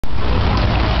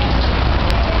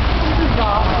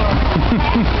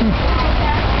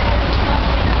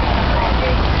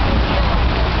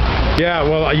Yeah,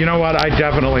 well, you know what? I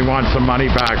definitely want some money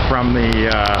back from the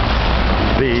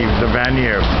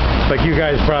venue. Like, you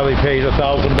guys probably paid $1,000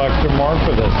 or more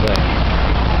for this thing.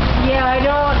 Yeah, I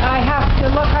don't. I have to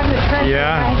look on the treasury.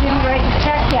 Yeah. I didn't write the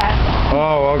check yet.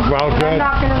 Oh, well, good. I'm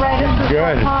not going to write it for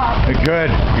Good. Good.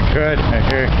 Good.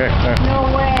 No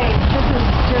way. This is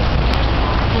just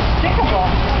despicable.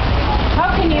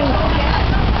 How can you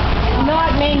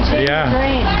not maintain the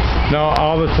drains? No,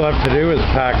 all that's left to do is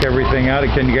pack everything out.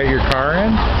 Can you get your car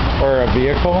in? Or a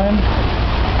vehicle in?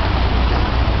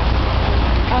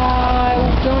 I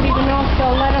don't even know if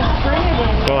they'll let us bring it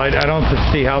in. Well, I don't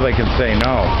see how they can say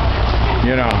no.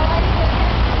 You know.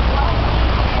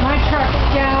 My truck's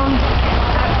down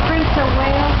at Prince of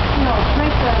Wales. No,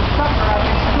 Prince of something out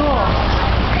of school.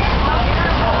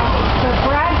 The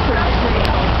Bradford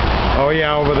Street. Oh,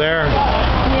 yeah, over there.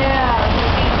 Yeah.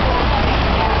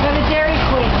 For the Dairy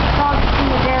Queen. Called from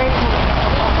the Dairy Queen.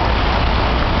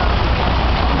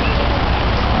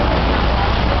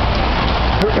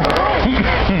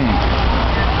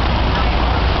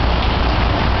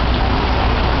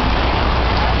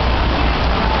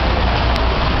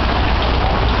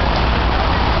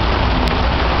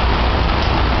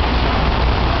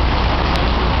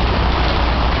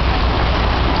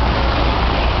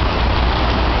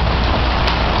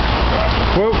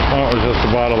 Whoop. Oh, it was just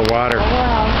a bottle of water. Oh,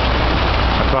 well.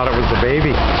 I thought it was the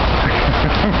baby.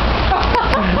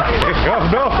 Oh,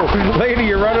 no. Lady,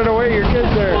 you're running away. Your kid's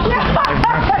there.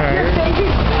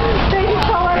 Baby's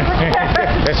all over there.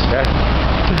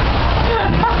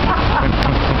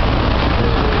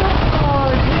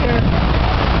 Oh, dear.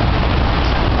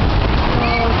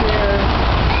 Oh, dear.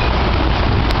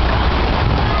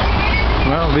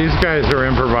 Well, these guys are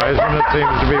improvising. It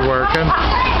seems to be working.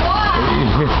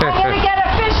 I'm going to get a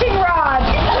fishing rod.